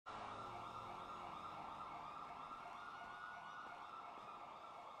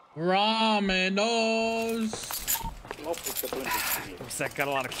Ramenos. I'm sick. Got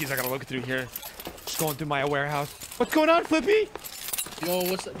a lot of keys I gotta look through here. Just going through my warehouse. What's going on, Flippy? Yo,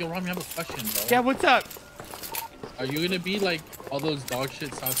 what's up? Yo, Ramee, I have a question, bro. Yeah, what's up? Are you gonna be like all those dog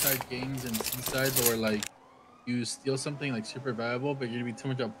shit Southside gangs and Seasides, where like you steal something like super valuable, but you're gonna be too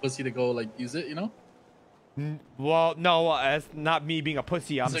much of a pussy to go like use it, you know? Well, no, it's not me being a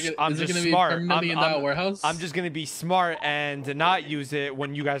pussy. I'm just gonna smart. Be permanently in that warehouse? I'm just gonna be smart and not use it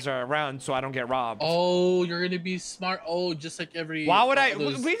when you guys are around, so I don't get robbed. Oh, you're gonna be smart. Oh, just like every. Why would I?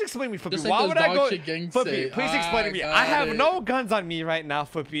 Please explain to me, Flippy. Just like Why would I go? Flippy, Please explain to me. I have no guns on me right now,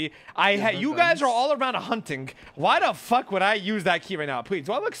 Flippy. You guys are all around hunting. Why the fuck would I use that key right now? Please,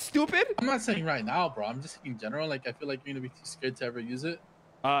 do I look stupid? I'm not saying right now, bro. I'm just saying in general. Like, I feel like you're gonna be too scared to ever use it.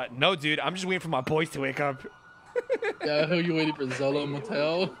 No, dude. I'm just waiting for my boys to wake up. Yeah, who you waiting for? Zolo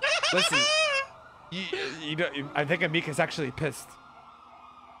Motel? Listen, I think Amika's actually pissed.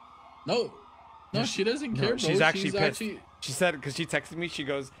 No, she doesn't care, bro. She's actually pissed. She said, because she texted me, she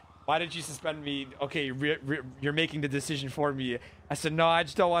goes, why did you suspend me? Okay, you're making the decision for me. I said, no, I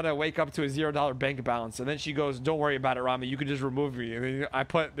just don't want to wake up to a $0 bank balance. And then she goes, don't worry about it, Ramee. You can just remove me. And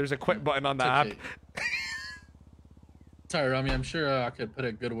there's a quit button on the app. Sorry, Ramee. I'm sure I could put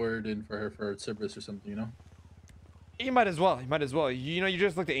a good word in for her for Cerberus or something, you know? You might as well. You know, you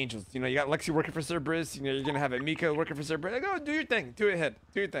just look at Angels. You know, you got Lexi working for Cerberus. You know, you're gonna have Amika working for Cerberus. Go do your thing. Do it ahead.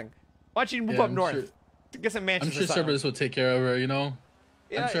 Do your thing. Why don't you move up north? Get some mansions. I'm sure Cerberus will take care of her. You know.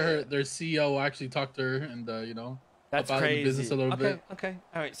 Yeah, I'm sure their CEO will actually talk to her and you know. That's about crazy. The business a little bit. Okay.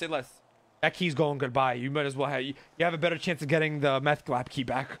 All right. Say less. That key's going goodbye. You might as well have. You have a better chance of getting the meth lab key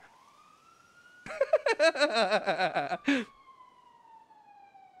back.